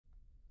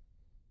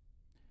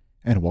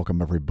And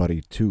welcome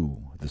everybody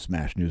to the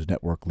Smash News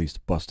Network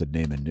least busted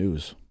name in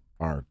news,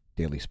 our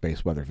daily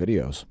space weather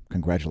videos.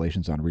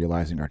 Congratulations on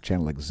realizing our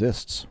channel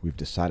exists. We've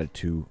decided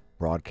to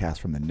broadcast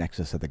from the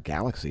nexus of the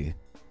galaxy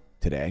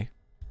today.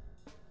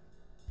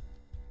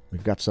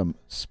 We've got some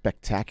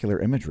spectacular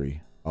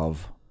imagery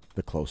of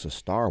the closest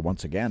star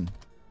once again.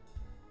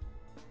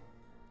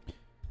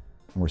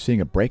 And we're seeing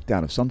a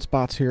breakdown of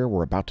sunspots here.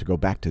 We're about to go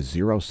back to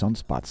 0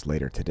 sunspots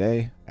later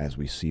today as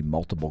we see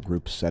multiple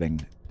groups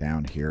setting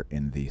down here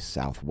in the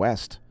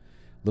southwest.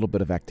 A little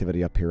bit of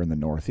activity up here in the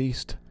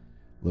northeast,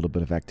 a little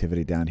bit of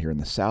activity down here in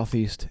the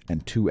southeast,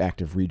 and 2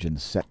 active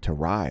regions set to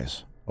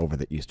rise over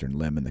the eastern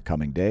limb in the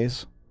coming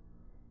days.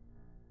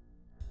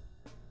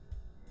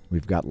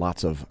 We've got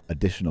lots of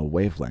additional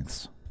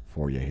wavelengths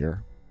for you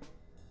here.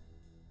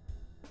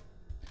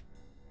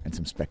 And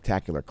some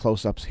spectacular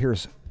close-ups.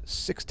 Here's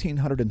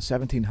 1,600 and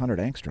 1,700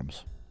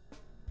 angstroms.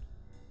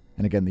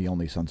 And again, the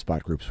only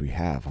sunspot groups we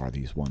have are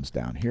these ones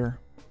down here.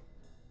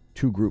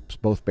 2 groups,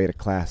 both beta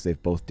class.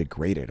 They've both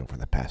degraded over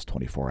the past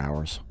 24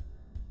 hours.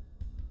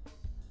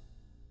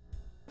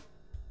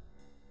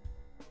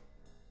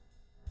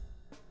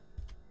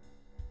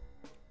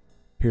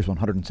 Here's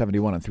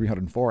 171 and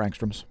 304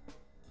 angstroms.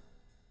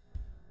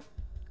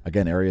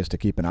 Again, areas to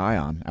keep an eye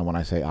on. And when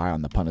I say eye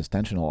on, the pun is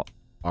intentional,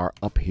 are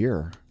up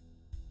here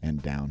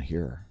and down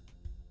here.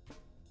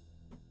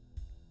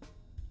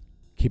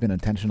 Keep an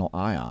intentional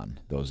eye on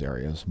those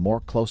areas.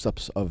 More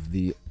close-ups of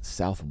the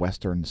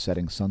southwestern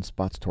setting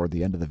sunspots toward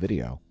the end of the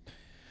video.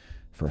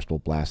 First, we'll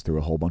blast through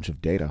a whole bunch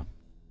of data,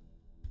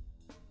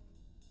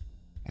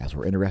 as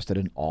we're interested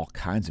in all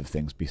kinds of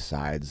things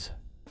besides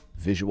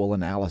visual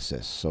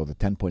analysis. So the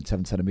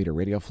 10.7 centimeter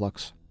radio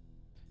flux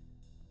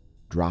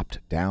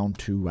dropped down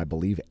to, I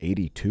believe,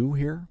 82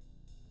 here.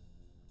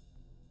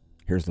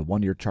 Here's the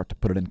 1-year chart to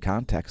put it in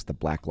context. The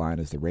black line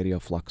is the radio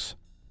flux.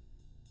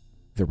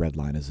 The red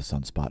line is the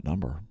sunspot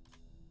number.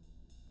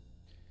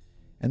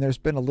 And there's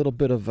been a little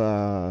bit of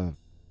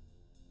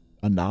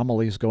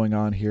anomalies going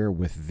on here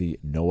with the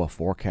NOAA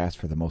forecast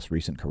for the most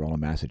recent coronal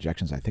mass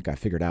ejections. I think I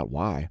figured out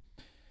why.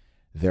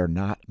 They're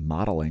not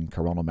modeling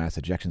coronal mass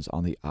ejections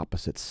on the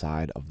opposite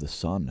side of the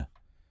sun.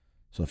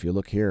 So if you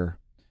look here,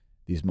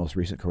 these most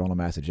recent coronal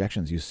mass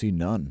ejections, you see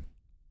none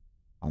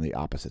on the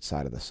opposite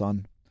side of the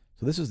sun.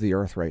 So this is the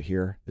Earth right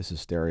here. This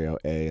is stereo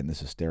A and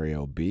this is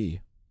stereo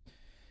B.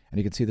 And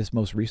you can see this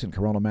most recent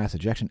coronal mass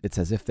ejection. It's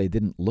as if they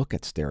didn't look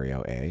at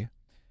stereo A,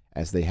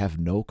 as they have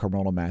no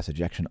coronal mass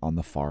ejection on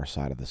the far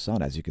side of the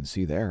sun. As you can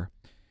see there,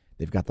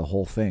 they've got the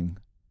whole thing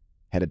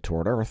headed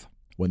toward Earth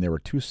when there were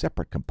 2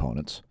 separate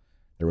components.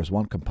 There was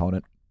one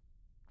component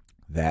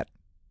that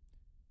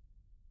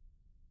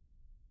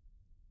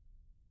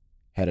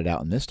headed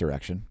out in this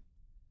direction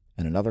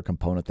and another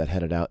component that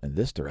headed out in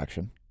this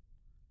direction.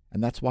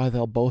 And that's why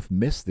they'll both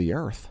miss the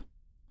Earth.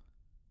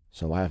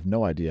 So I have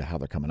no idea how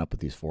they're coming up with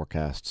these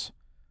forecasts,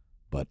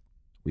 but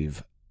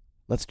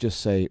let's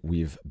just say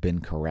we've been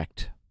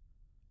correct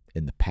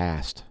in the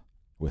past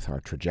with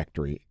our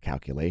trajectory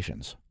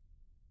calculations.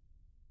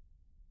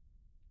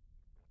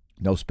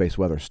 No space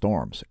weather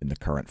storms in the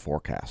current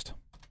forecast.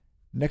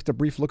 Next, a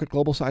brief look at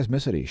global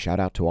seismicity. Shout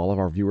out to all of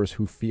our viewers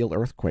who feel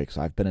earthquakes.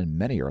 I've been in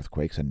many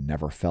earthquakes and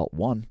never felt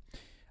one.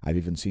 I've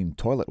even seen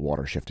toilet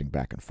water shifting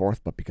back and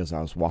forth, but because I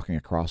was walking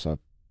across a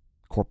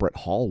corporate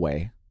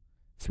hallway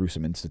through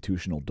some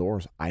institutional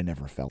doors, I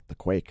never felt the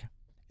quake.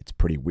 It's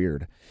pretty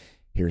weird.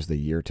 Here's the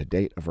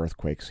year-to-date of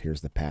earthquakes.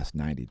 Here's the past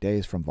 90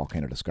 days from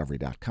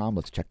volcanodiscovery.com.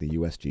 Let's check the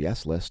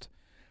USGS list.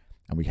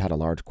 And we had a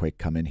large quake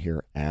come in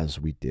here as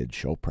we did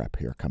show prep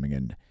here, coming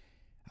in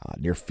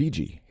near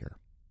Fiji here.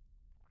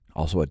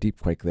 Also a deep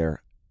quake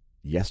there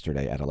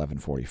yesterday at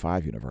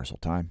 11:45 Universal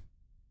Time.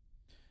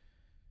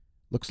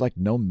 Looks like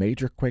no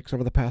major quakes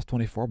over the past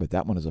 24, but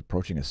that one is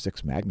approaching a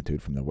 6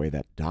 magnitude from the way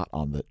that dot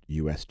on the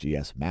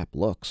USGS map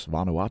looks.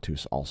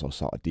 Vanuatu also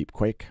saw a deep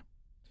quake.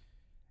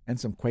 And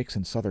some quakes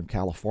in Southern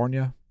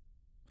California.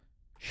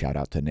 Shout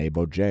out to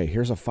Nebo J.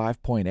 Here's a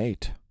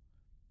 5.8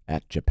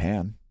 at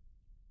Japan.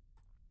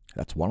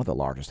 That's one of the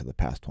largest of the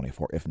past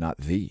 24, if not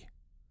the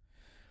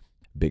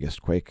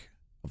biggest quake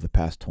of the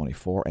past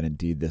 24. And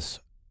indeed, this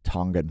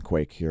Tongan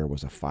quake here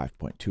was a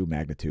 5.2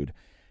 magnitude.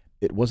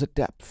 It was at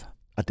depth.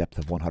 A depth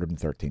of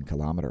 113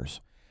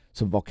 kilometers.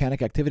 Some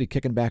volcanic activity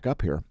kicking back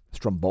up here.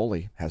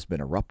 Stromboli has been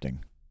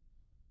erupting.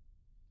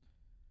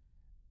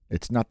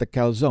 It's not the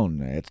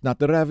calzone, it's not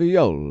the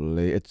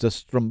ravioli, it's the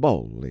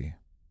Stromboli.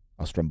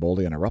 A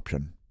Strombolian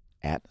eruption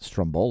at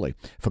Stromboli.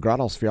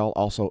 Fagradalsfjall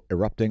also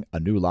erupting, a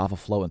new lava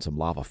flow and some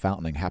lava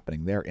fountaining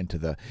happening there into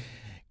the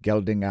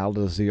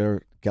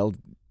Geldingadalir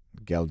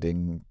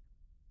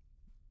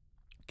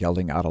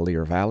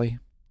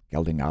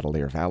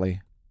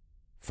Valley.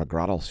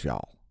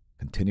 Fagradalsfjall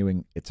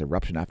continuing its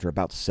eruption after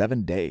about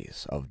 7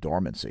 days of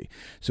dormancy.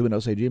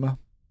 Suwanosejima,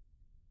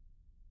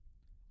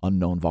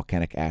 unknown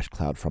volcanic ash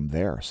cloud from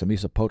there.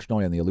 Samisa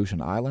Pochnoi and the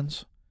Aleutian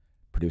Islands,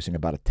 producing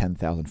about a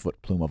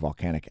 10,000-foot plume of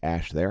volcanic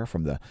ash there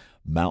from the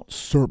Mount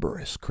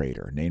Cerberus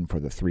crater, named for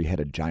the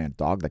 3-headed giant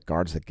dog that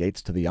guards the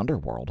gates to the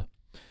underworld.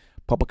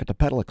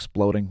 Popocatépetl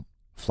exploding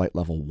flight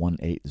level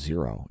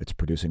 180. It's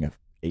producing a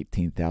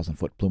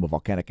 18,000-foot plume of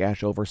volcanic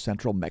ash over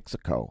central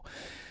Mexico.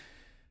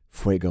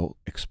 Fuego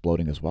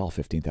exploding as well,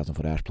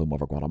 15,000-foot ash plume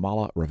over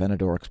Guatemala.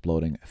 Revenador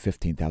exploding,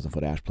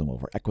 15,000-foot ash plume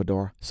over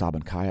Ecuador.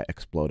 Sabancaya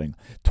exploding,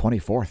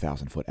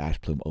 24,000-foot ash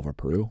plume over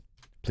Peru.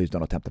 Please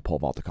don't attempt to pole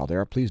vault the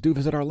caldera. Please do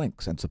visit our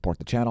links and support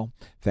the channel.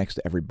 Thanks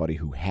to everybody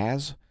who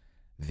has.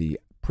 The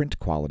print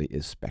quality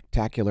is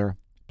spectacular.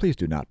 Please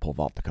do not pole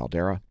vault the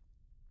caldera.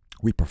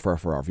 We prefer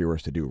for our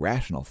viewers to do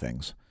rational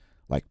things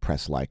like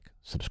press like,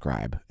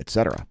 subscribe,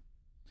 etc.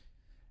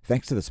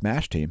 Thanks to the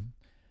SMASH team,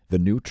 the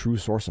new true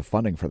source of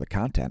funding for the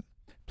content,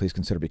 please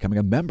consider becoming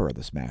a member of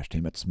the SMASH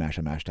team at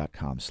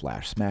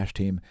smashaMash.com/SMASH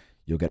team.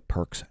 You'll get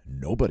perks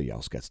nobody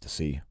else gets to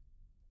see.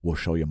 We'll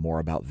show you more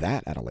about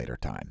that at a later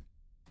time.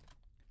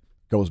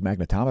 GOES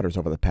magnetometers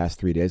over the past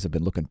 3 days have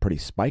been looking pretty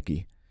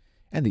spiky,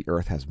 and the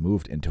Earth has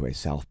moved into a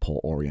South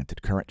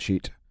Pole-oriented current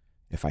sheet.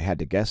 If I had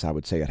to guess, I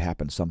would say it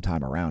happened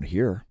sometime around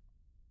here.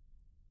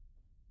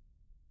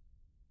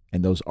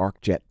 And those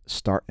arc jet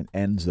start and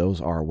ends, those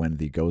are when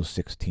the GOES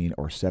 16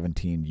 or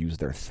 17 use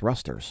their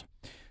thrusters,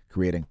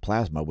 creating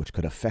plasma which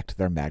could affect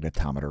their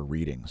magnetometer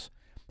readings.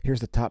 Here's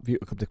the top view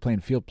ecliptic plane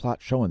field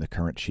plot showing the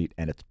current sheet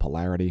and its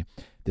polarity.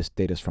 This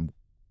data is from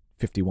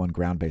 51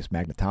 ground-based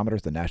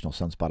magnetometers, the National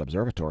Sunspot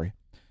Observatory.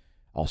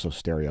 Also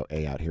stereo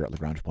A out here at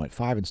Lagrange point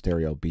 5 and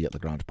stereo B at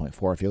Lagrange point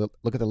 4. If you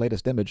look at the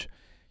latest image,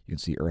 you can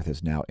see Earth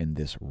is now in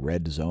this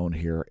red zone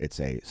here. It's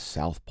a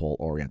South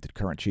Pole-oriented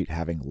current sheet,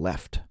 having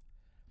left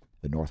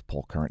the North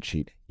Pole current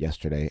sheet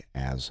yesterday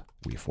as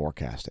we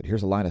forecasted.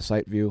 Here's a line of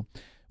sight view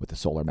with the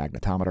solar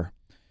magnetometer.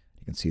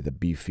 You can see the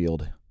B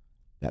field,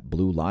 that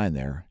blue line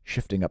there,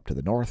 shifting up to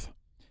the north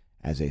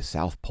as a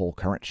South Pole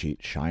current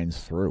sheet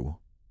shines through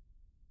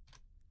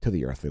to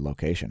the earthly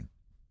location.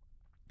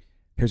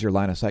 Here's your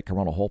line of sight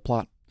coronal hole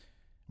plot.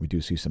 We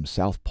do see some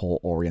South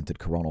Pole-oriented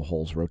coronal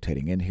holes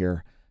rotating in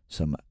here,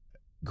 some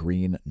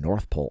green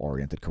North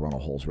Pole-oriented coronal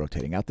holes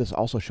rotating out. This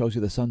also shows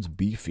you the sun's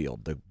B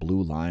field, the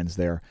blue lines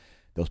there.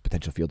 Those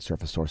potential field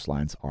surface source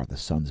lines are the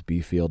sun's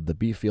B field, the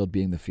B field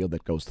being the field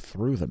that goes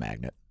through the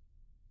magnet.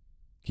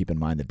 Keep in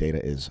mind the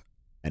data is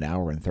an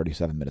hour and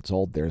 37 minutes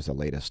old. There's the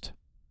latest.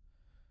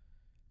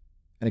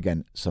 And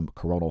again, some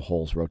coronal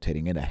holes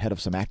rotating in ahead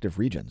of some active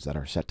regions that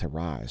are set to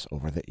rise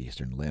over the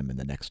eastern limb in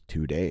the next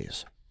 2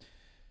 days.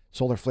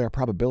 Solar flare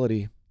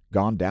probability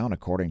gone down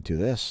according to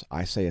this.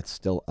 I say it's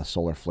still a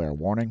solar flare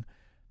warning,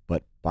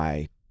 but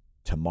by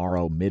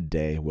tomorrow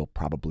midday, we'll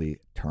probably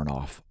turn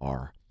off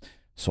our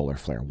solar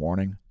flare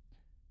warning.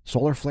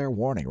 Solar flare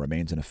warning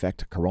remains in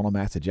effect. Coronal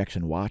mass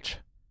ejection watch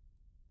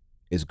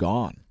is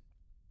gone.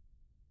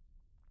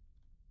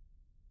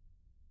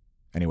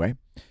 Anyway,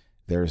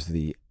 there's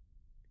the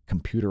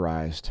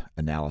computerized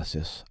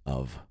analysis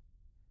of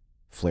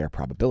flare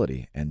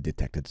probability and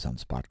detected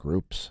sunspot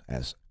groups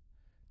as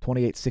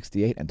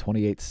 2868 and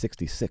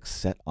 2866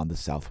 set on the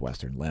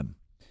southwestern limb.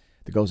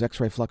 The GOES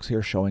X-ray flux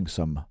here showing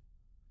some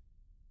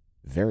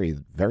very,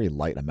 very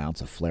light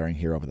amounts of flaring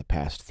here over the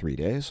past 3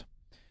 days,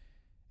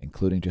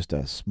 including just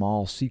a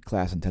small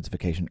C-class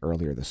intensification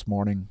earlier this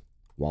morning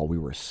while we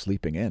were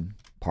sleeping in.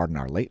 Pardon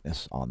our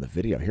lateness on the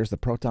video. Here's the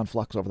proton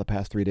flux over the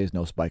past 3 days.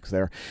 No spikes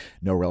there.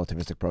 No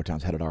relativistic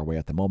protons headed our way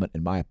at the moment.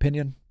 In my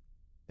opinion,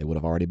 they would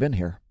have already been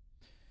here.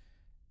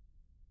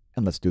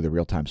 And let's do the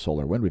real-time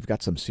solar wind. We've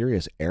got some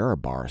serious error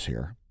bars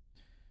here,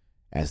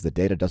 as the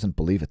data doesn't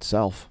believe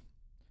itself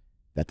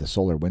that the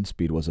solar wind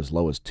speed was as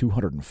low as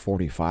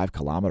 245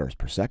 kilometers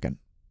per second,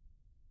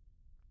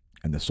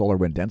 and the solar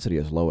wind density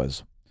as low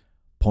as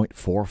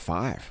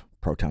 0.45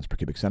 protons per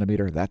cubic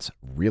centimeter. That's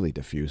really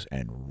diffuse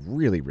and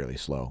really, really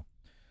slow.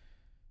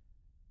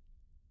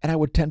 And I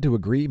would tend to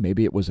agree,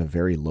 maybe it was a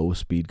very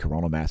low-speed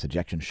coronal mass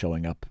ejection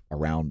showing up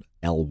around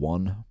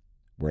L1,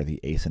 where the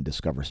ACE and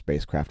Discover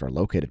spacecraft are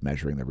located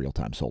measuring the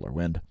real-time solar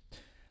wind.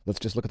 Let's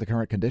just look at the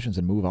current conditions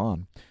and move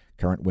on.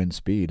 Current wind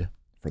speed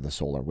for the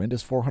solar wind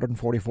is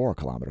 444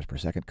 kilometers per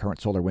second. Current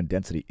solar wind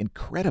density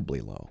incredibly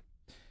low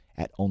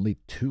at only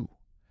 2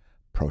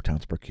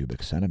 protons per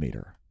cubic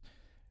centimeter.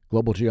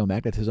 Global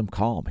geomagnetism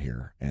calm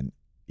here, and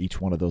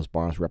each one of those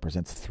bars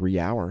represents 3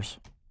 hours.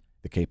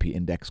 The KP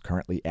index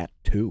currently at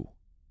 2.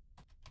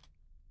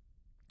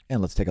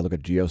 And let's take a look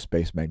at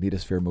geospace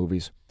magnetosphere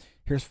movies.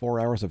 Here's 4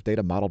 hours of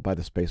data modeled by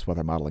the Space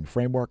Weather Modeling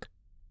Framework.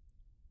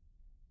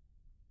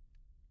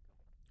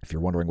 If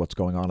you're wondering what's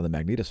going on in the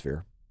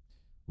magnetosphere,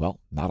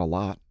 well, not a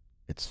lot.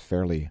 It's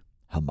fairly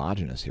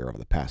homogeneous here over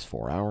the past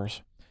 4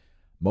 hours.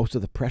 Most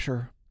of the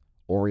pressure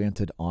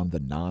oriented on the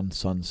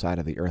non-sun side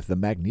of the Earth, the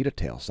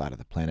magnetotail side of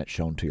the planet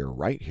shown to your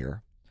right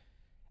here.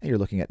 And you're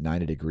looking at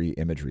 90-degree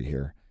imagery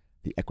here.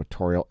 The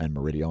equatorial and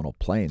meridional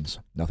planes,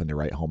 nothing to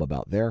write home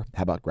about there.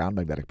 How about ground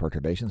magnetic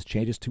perturbations?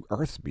 Changes to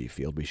Earth's B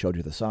field. We showed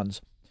you the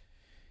sun's.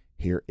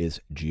 Here is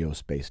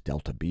geospace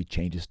delta B,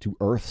 changes to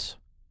Earth's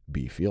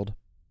B field.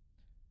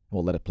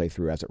 We'll let it play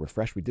through as it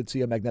refreshed. We did see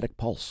a magnetic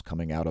pulse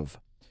coming out of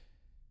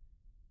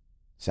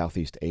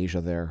Southeast Asia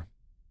there,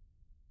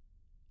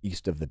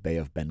 east of the Bay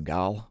of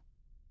Bengal.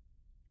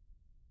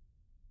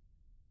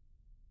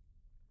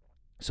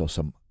 So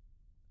some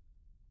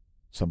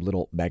Some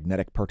little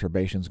magnetic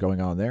perturbations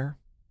going on there.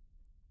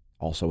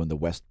 Also in the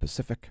West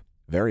Pacific,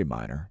 very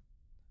minor.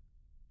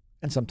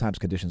 And sometimes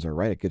conditions are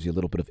right. It gives you a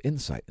little bit of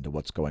insight into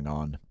what's going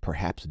on,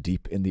 perhaps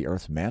deep in the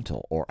Earth's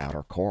mantle or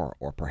outer core,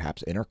 or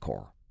perhaps inner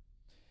core.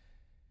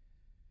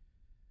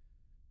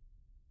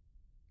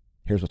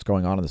 Here's what's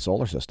going on in the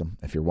solar system.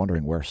 If you're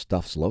wondering where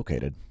stuff's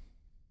located,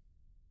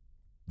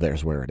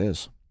 there's where it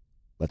is.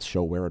 Let's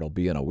show where it'll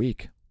be in a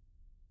week.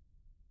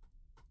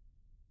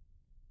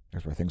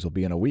 There's where things will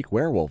be in a week.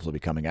 Werewolves will be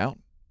coming out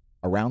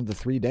around the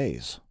 3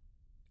 days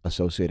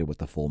associated with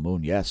the full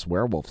moon. Yes,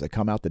 werewolves, they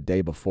come out the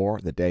day before,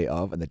 the day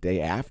of, and the day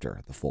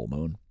after the full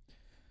moon.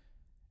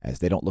 As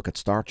they don't look at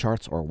star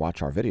charts or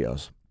watch our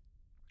videos,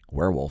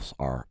 werewolves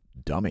are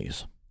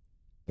dummies.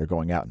 They're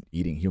going out and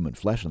eating human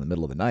flesh in the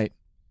middle of the night.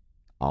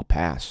 I'll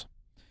pass.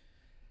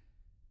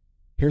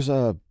 Here's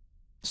a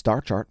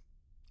star chart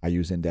I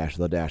use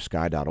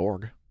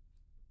in-the-sky.org.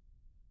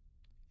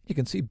 You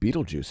can see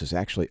Betelgeuse is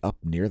actually up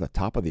near the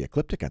top of the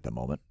ecliptic at the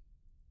moment.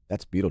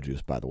 That's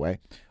Betelgeuse, by the way.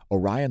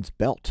 Orion's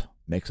belt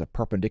makes a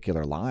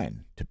perpendicular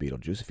line to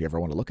Betelgeuse. If you ever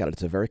want to look at it,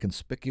 it's a very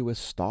conspicuous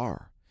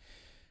star.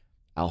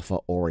 Alpha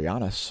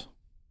Orionis,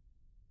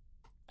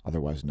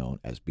 otherwise known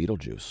as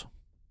Betelgeuse.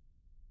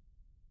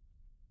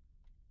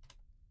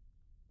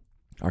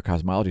 Our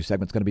cosmology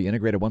segment's going to be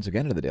integrated once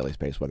again into the Daily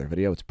Space Weather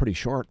video. It's pretty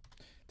short.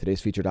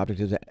 Today's featured object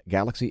is a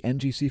galaxy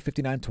NGC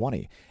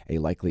 5920, a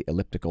likely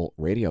elliptical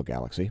radio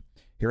galaxy.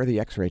 Here are the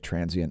X-ray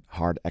transient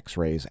hard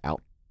X-rays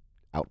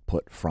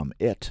output from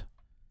it.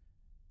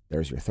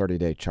 There's your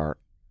 30-day chart.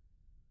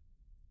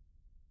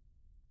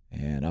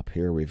 And up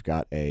here we've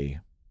got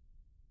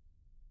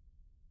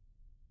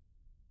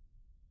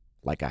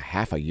like a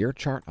half a year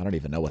chart. I don't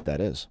even know what that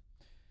is.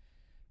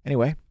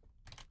 Anyway,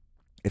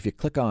 if you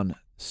click on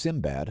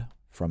SIMBAD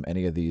from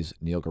any of these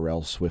Neil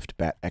Gorell's Swift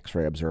Bat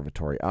X-ray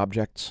Observatory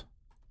objects,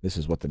 this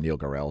is what the Neil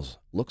Gorell's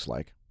looks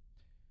like.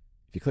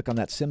 If you click on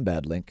that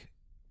SIMBAD link,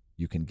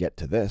 you can get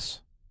to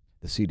this,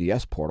 the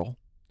CDS portal.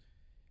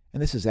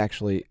 And this is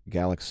actually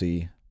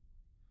Galaxy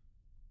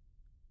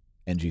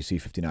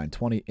NGC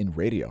 5920 in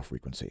radio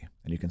frequency.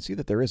 And you can see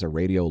that there is a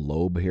radio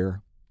lobe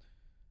here.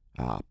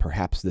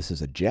 Perhaps this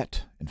is a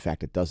jet. In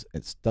fact, it does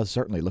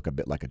certainly look a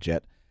bit like a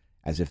jet,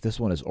 as if this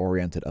one is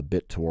oriented a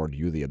bit toward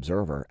you, the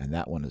observer, and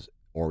that one is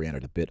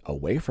oriented a bit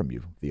away from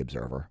you, the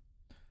observer.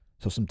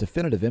 So some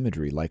definitive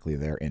imagery likely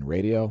there in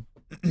radio.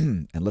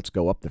 And let's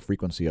go up the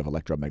frequency of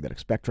electromagnetic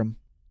spectrum.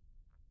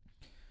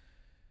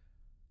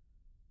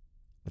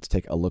 Let's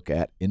take a look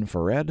at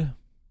infrared.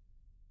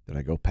 Did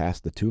I go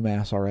past the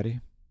 2-mass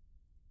already?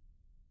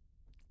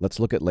 Let's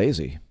look at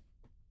lazy.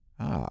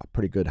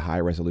 Pretty good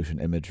high-resolution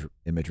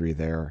imagery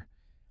there.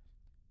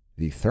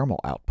 The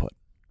thermal output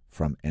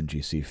from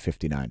NGC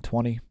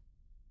 5920.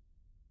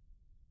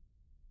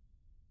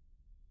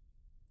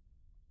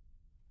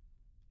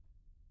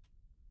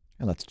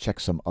 And let's check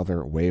some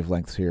other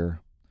wavelengths here.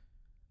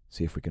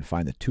 See if we can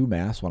find the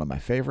 2-mass, one of my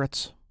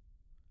favorites.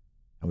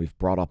 And we've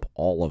brought up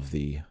all of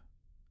the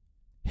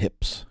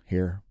hips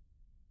here.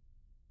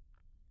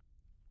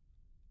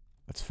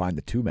 Let's find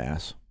the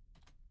 2-mass.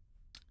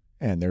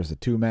 And there's the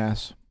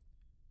 2-mass.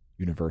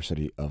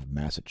 University of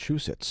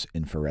Massachusetts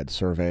infrared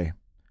survey.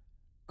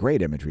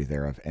 Great imagery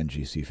there of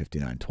NGC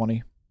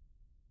 5920.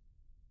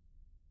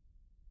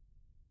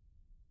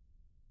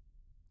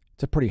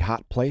 It's a pretty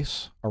hot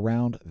place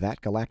around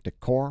that galactic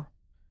core.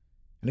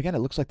 And again, it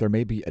looks like there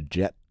may be a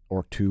jet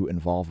or two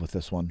involved with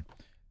this one,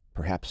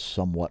 perhaps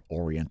somewhat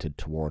oriented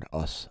toward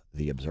us,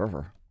 the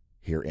observer,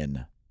 here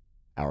in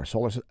our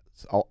solar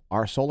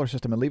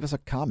system. And leave us a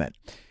comment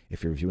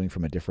if you're viewing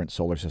from a different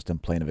solar system,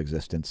 plane of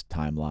existence,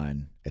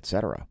 timeline,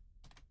 etc.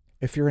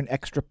 If you're an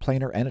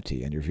extraplanar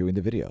entity and you're viewing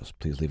the videos,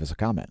 please leave us a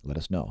comment. Let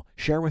us know.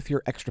 Share with your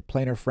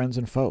extraplanar friends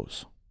and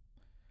foes.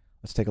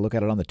 Let's take a look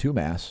at it on the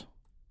 2-mass.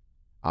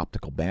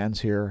 Optical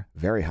bands here.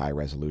 Very high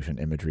resolution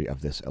imagery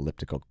of this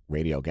elliptical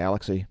radio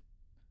galaxy.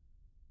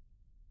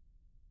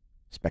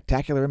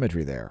 Spectacular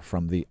imagery there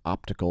from the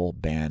optical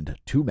band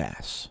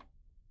 2-mass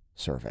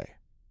survey.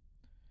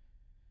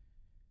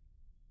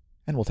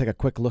 And we'll take a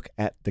quick look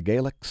at the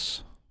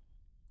Galix.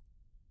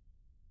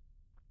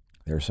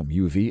 There's some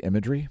UV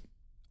imagery,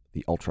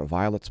 the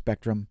ultraviolet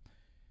spectrum,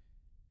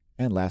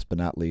 and last but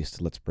not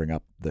least, let's bring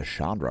up the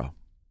Chandra.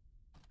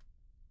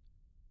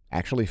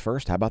 Actually,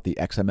 first, how about the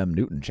XMM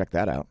Newton? Check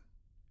that out.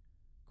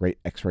 Great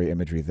X-ray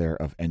imagery there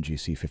of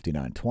NGC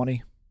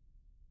 5920.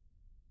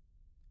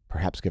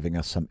 Perhaps giving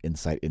us some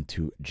insight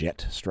into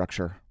jet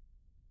structure.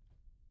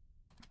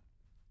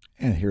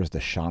 And here's the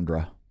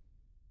Chandra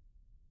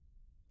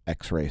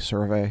X-ray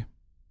survey.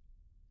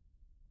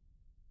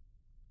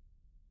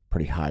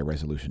 Pretty high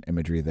resolution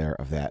imagery there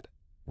of that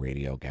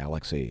radio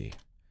galaxy.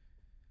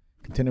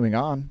 Continuing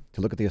on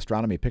to look at the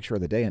astronomy picture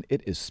of the day, and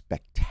it is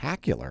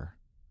spectacular.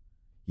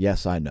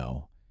 Yes, I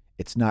know.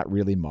 It's not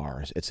really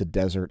Mars. It's a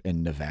desert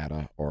in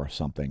Nevada or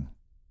something.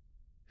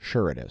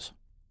 Sure it is.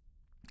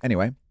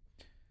 Anyway,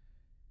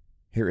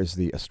 here is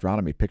the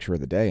astronomy picture of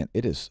the day, and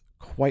it is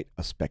quite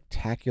a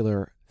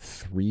spectacular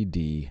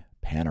 3D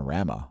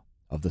panorama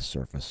of the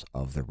surface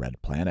of the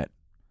red planet.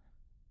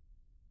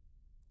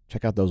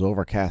 Check out those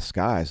overcast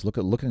skies.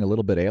 Looking a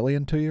little bit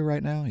alien to you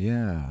right now?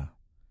 Yeah.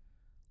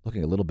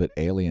 Looking a little bit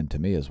alien to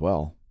me as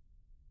well.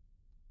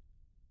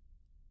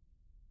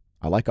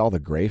 I like all the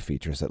gray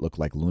features that look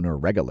like lunar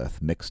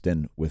regolith mixed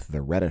in with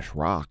the reddish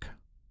rock.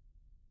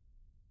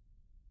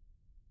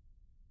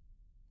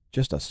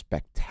 Just a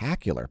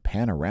spectacular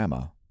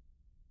panorama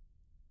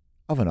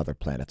of another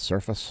planet's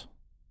surface.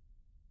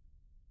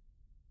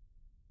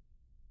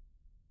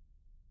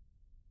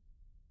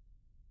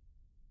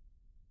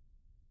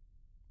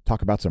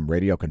 Talk about some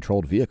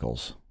radio-controlled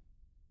vehicles.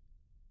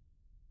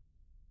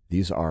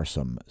 These are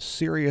some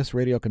serious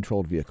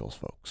radio-controlled vehicles,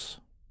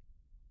 folks.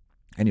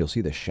 And you'll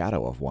see the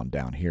shadow of one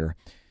down here.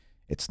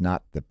 It's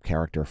not the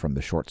character from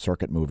the Short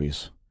Circuit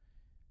movies.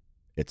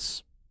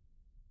 It's...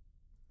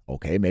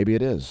 okay, maybe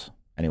it is.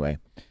 Anyway,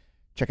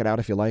 check it out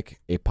if you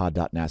like.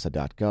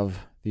 apod.nasa.gov,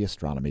 the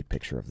astronomy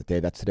picture of the day.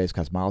 That's today's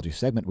cosmology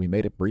segment. We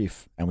made it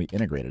brief, and we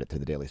integrated it to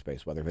the daily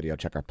space weather video.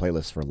 Check our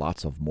playlist for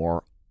lots of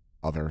more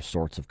other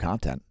sorts of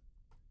content.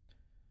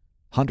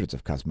 Hundreds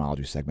of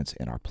cosmology segments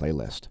in our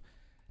playlist.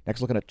 Next,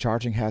 looking at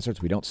charging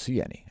hazards, we don't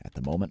see any at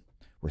the moment.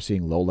 We're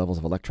seeing low levels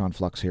of electron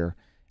flux here,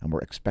 and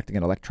we're expecting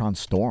an electron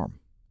storm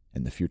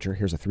in the future.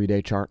 Here's a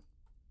 3-day chart.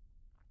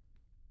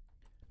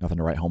 Nothing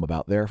to write home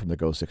about there from the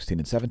GO 16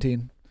 and 17.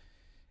 And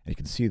you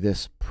can see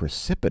this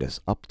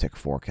precipitous uptick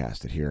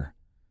forecasted here.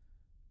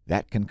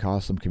 That can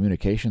cause some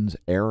communications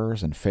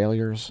errors and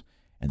failures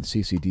and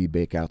CCD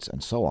bakeouts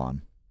and so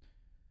on.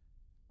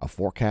 A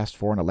forecast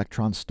for an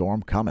electron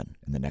storm coming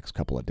in the next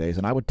couple of days,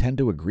 and I would tend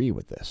to agree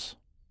with this.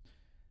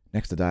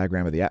 Next, a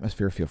diagram of the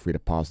atmosphere. Feel free to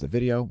pause the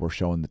video. We're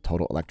showing the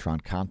total electron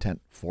content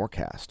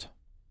forecast.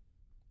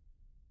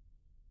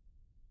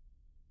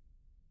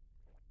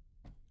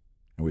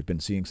 And we've been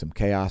seeing some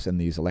chaos in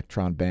these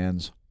electron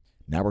bands.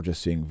 Now we're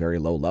just seeing very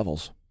low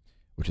levels,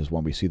 which is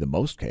when we see the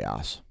most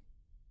chaos.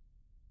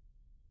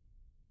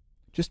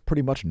 Just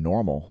pretty much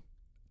normal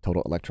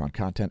total electron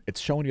content.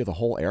 It's showing you the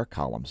whole air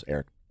column's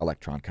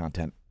electron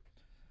content.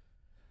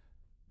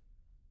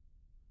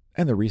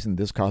 And the reason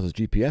this causes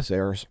GPS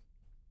errors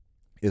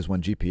is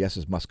when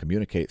GPSs must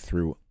communicate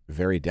through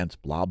very dense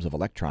blobs of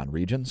electron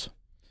regions,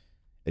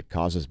 it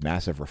causes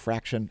massive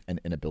refraction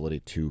and inability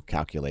to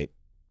calculate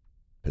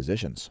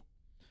positions.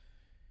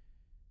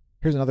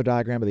 Here's another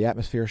diagram of the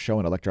atmosphere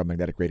showing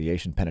electromagnetic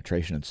radiation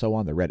penetration and so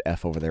on. The red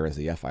F over there is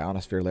the F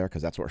ionosphere layer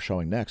because that's what we're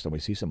showing next, and we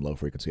see some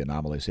low-frequency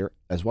anomalies here,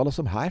 as well as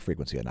some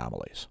high-frequency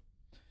anomalies.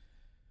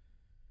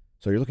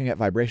 So you're looking at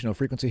vibrational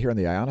frequency here in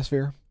the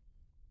ionosphere,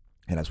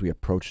 and as we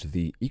approach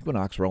the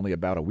equinox, we're only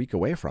about a week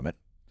away from it.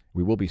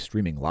 We will be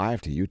streaming live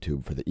to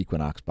YouTube for the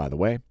equinox, by the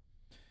way.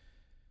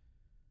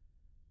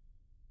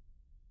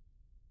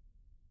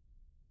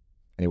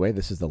 Anyway,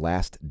 this is the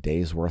last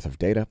day's worth of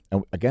data.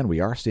 And again, we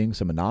are seeing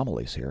some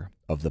anomalies here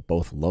of the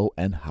both low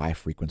and high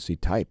frequency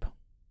type.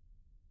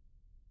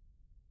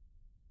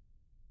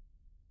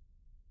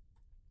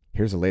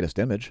 Here's the latest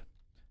image.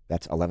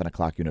 That's 11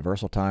 o'clock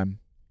Universal Time,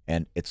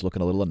 and it's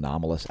looking a little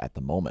anomalous at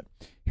the moment.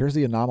 Here's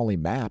the anomaly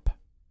map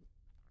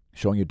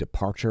showing you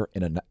departure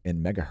in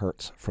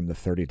megahertz from the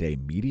 30-day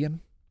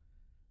median.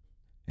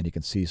 And you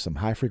can see some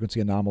high-frequency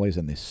anomalies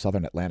in the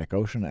southern Atlantic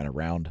Ocean and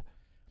around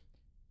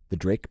the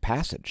Drake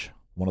Passage,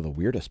 one of the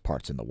weirdest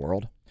parts in the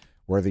world,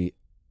 where the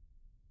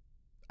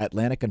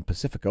Atlantic and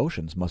Pacific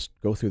Oceans must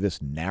go through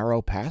this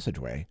narrow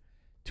passageway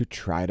to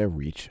try to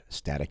reach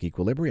static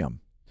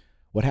equilibrium.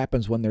 What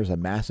happens when there's a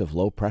massive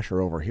low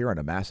pressure over here and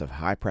a massive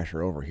high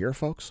pressure over here,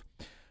 folks?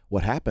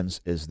 What happens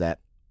is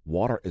that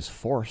water is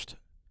forced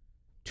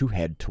to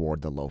head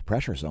toward the low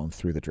pressure zone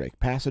through the Drake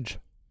Passage.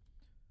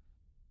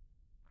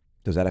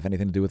 Does that have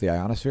anything to do with the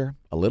ionosphere?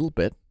 A little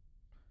bit.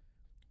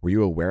 Were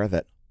you aware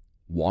that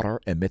water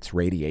emits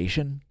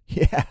radiation?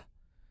 Yeah.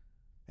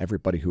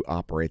 Everybody who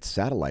operates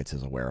satellites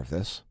is aware of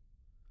this.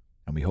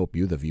 And we hope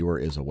you, the viewer,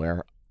 is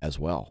aware as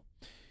well.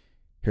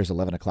 Here's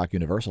 11 o'clock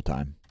Universal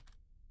Time.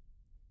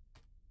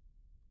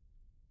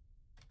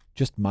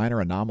 Just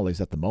minor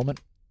anomalies at the moment,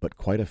 but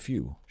quite a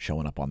few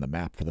showing up on the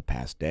map for the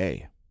past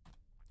day.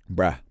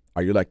 Bruh.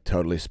 Are you like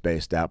totally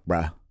spaced out,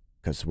 bruh?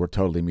 Because we're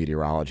totally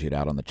meteorology-ed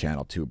out on the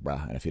channel too,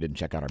 bruh. And if you didn't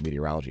check out our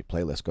meteorology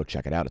playlist, go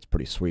check it out. It's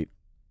pretty sweet.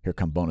 Here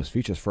come bonus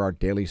features for our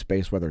daily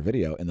space weather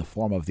video in the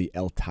form of the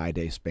El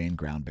Teide Spain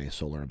ground-based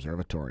solar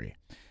observatory.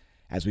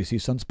 As we see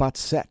sunspots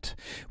set,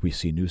 we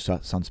see new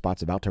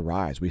sunspots about to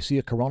rise. We see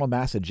a coronal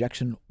mass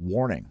ejection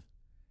warning.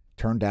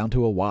 Turned down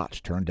to a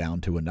watch, turned down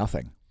to a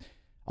nothing.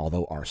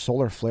 Although our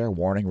solar flare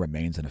warning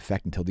remains in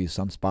effect until these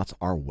sunspots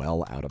are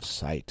well out of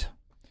sight.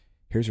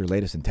 Here's your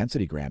latest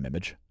intensitygram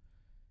image.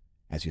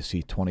 As you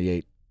see,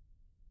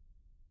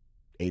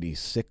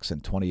 2886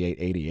 and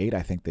 2888,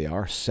 I think they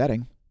are,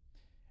 setting.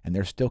 And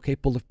they're still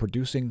capable of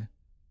producing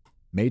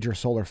major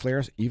solar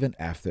flares even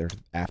after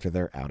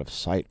they're out of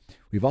sight.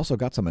 We've also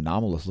got some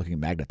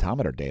anomalous-looking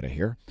magnetometer data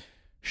here,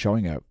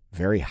 showing a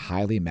very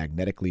highly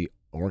magnetically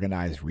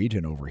organized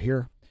region over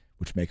here,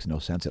 which makes no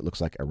sense. It looks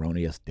like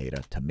erroneous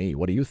data to me.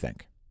 What do you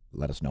think?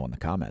 Let us know in the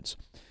comments.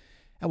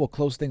 And we'll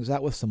close things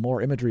out with some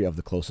more imagery of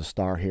the closest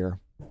star here.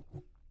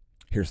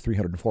 Here's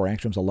 304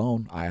 angstroms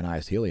alone,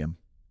 ionized helium.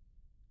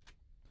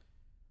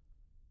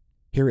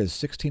 Here is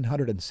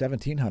 1600 and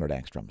 1700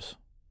 angstroms.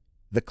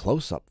 The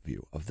close-up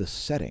view of the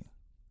setting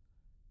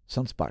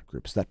sunspot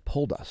groups that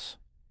pulled us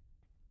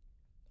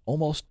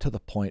almost to the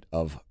point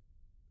of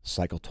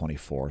cycle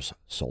 24's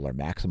solar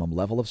maximum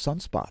level of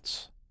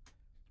sunspots.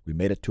 We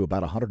made it to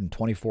about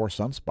 124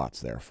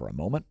 sunspots there for a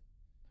moment,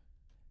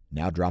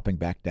 now dropping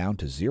back down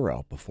to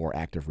 0 before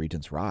active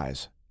regions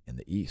rise in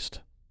the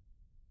east.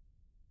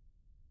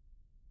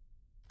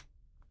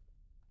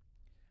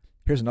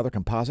 Here's another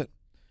composite.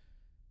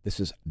 This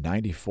is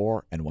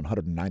 94 and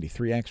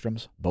 193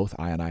 angstroms, both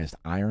ionized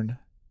iron,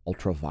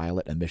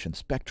 ultraviolet emission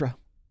spectra.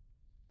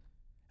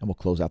 And we'll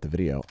close out the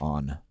video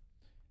on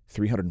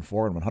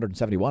 304 and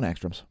 171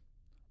 angstroms,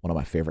 one of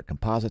my favorite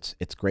composites.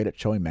 It's great at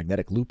showing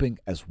magnetic looping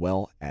as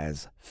well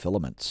as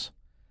filaments.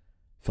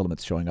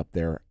 Filaments showing up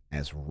there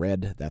as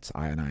red, that's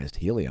ionized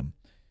helium.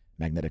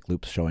 Magnetic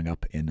loops showing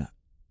up in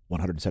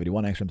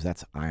 171 angstroms,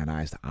 that's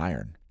ionized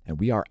iron. And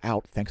we are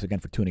out. Thanks again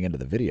for tuning into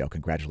the video.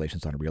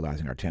 Congratulations on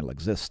realizing our channel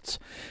exists.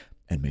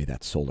 And may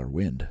that solar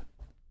wind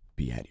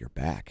be at your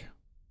back.